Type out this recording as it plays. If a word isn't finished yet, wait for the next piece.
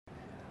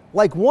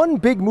Like one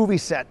big movie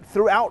set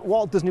throughout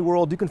Walt Disney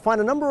World, you can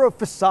find a number of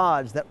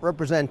facades that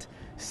represent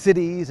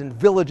cities and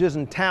villages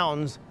and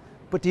towns.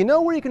 But do you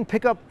know where you can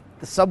pick up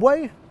the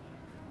subway?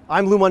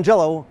 I'm Lou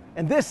Mongello,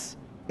 and this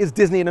is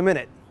Disney in a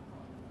Minute.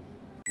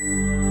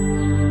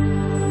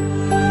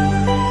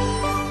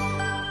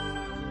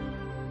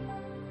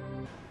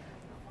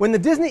 When the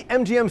Disney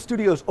MGM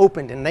studios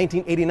opened in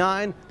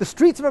 1989, the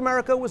streets of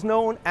America was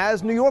known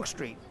as New York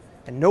Street,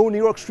 and no New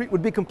York Street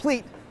would be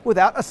complete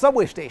without a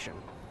subway station.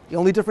 The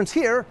only difference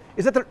here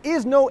is that there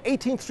is no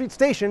 18th Street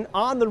station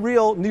on the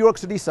real New York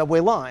City subway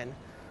line.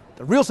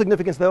 The real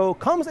significance, though,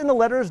 comes in the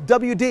letters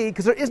WD,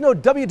 because there is no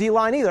WD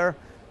line either.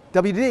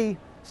 WD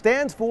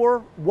stands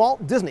for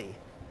Walt Disney.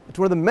 It's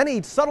one of the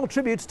many subtle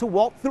tributes to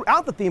Walt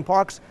throughout the theme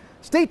parks.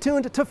 Stay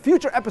tuned to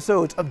future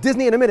episodes of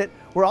Disney in a Minute,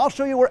 where I'll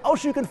show you where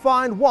else you can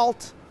find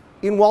Walt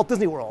in Walt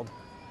Disney World.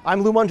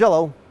 I'm Lou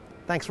Mongello.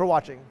 Thanks for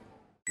watching.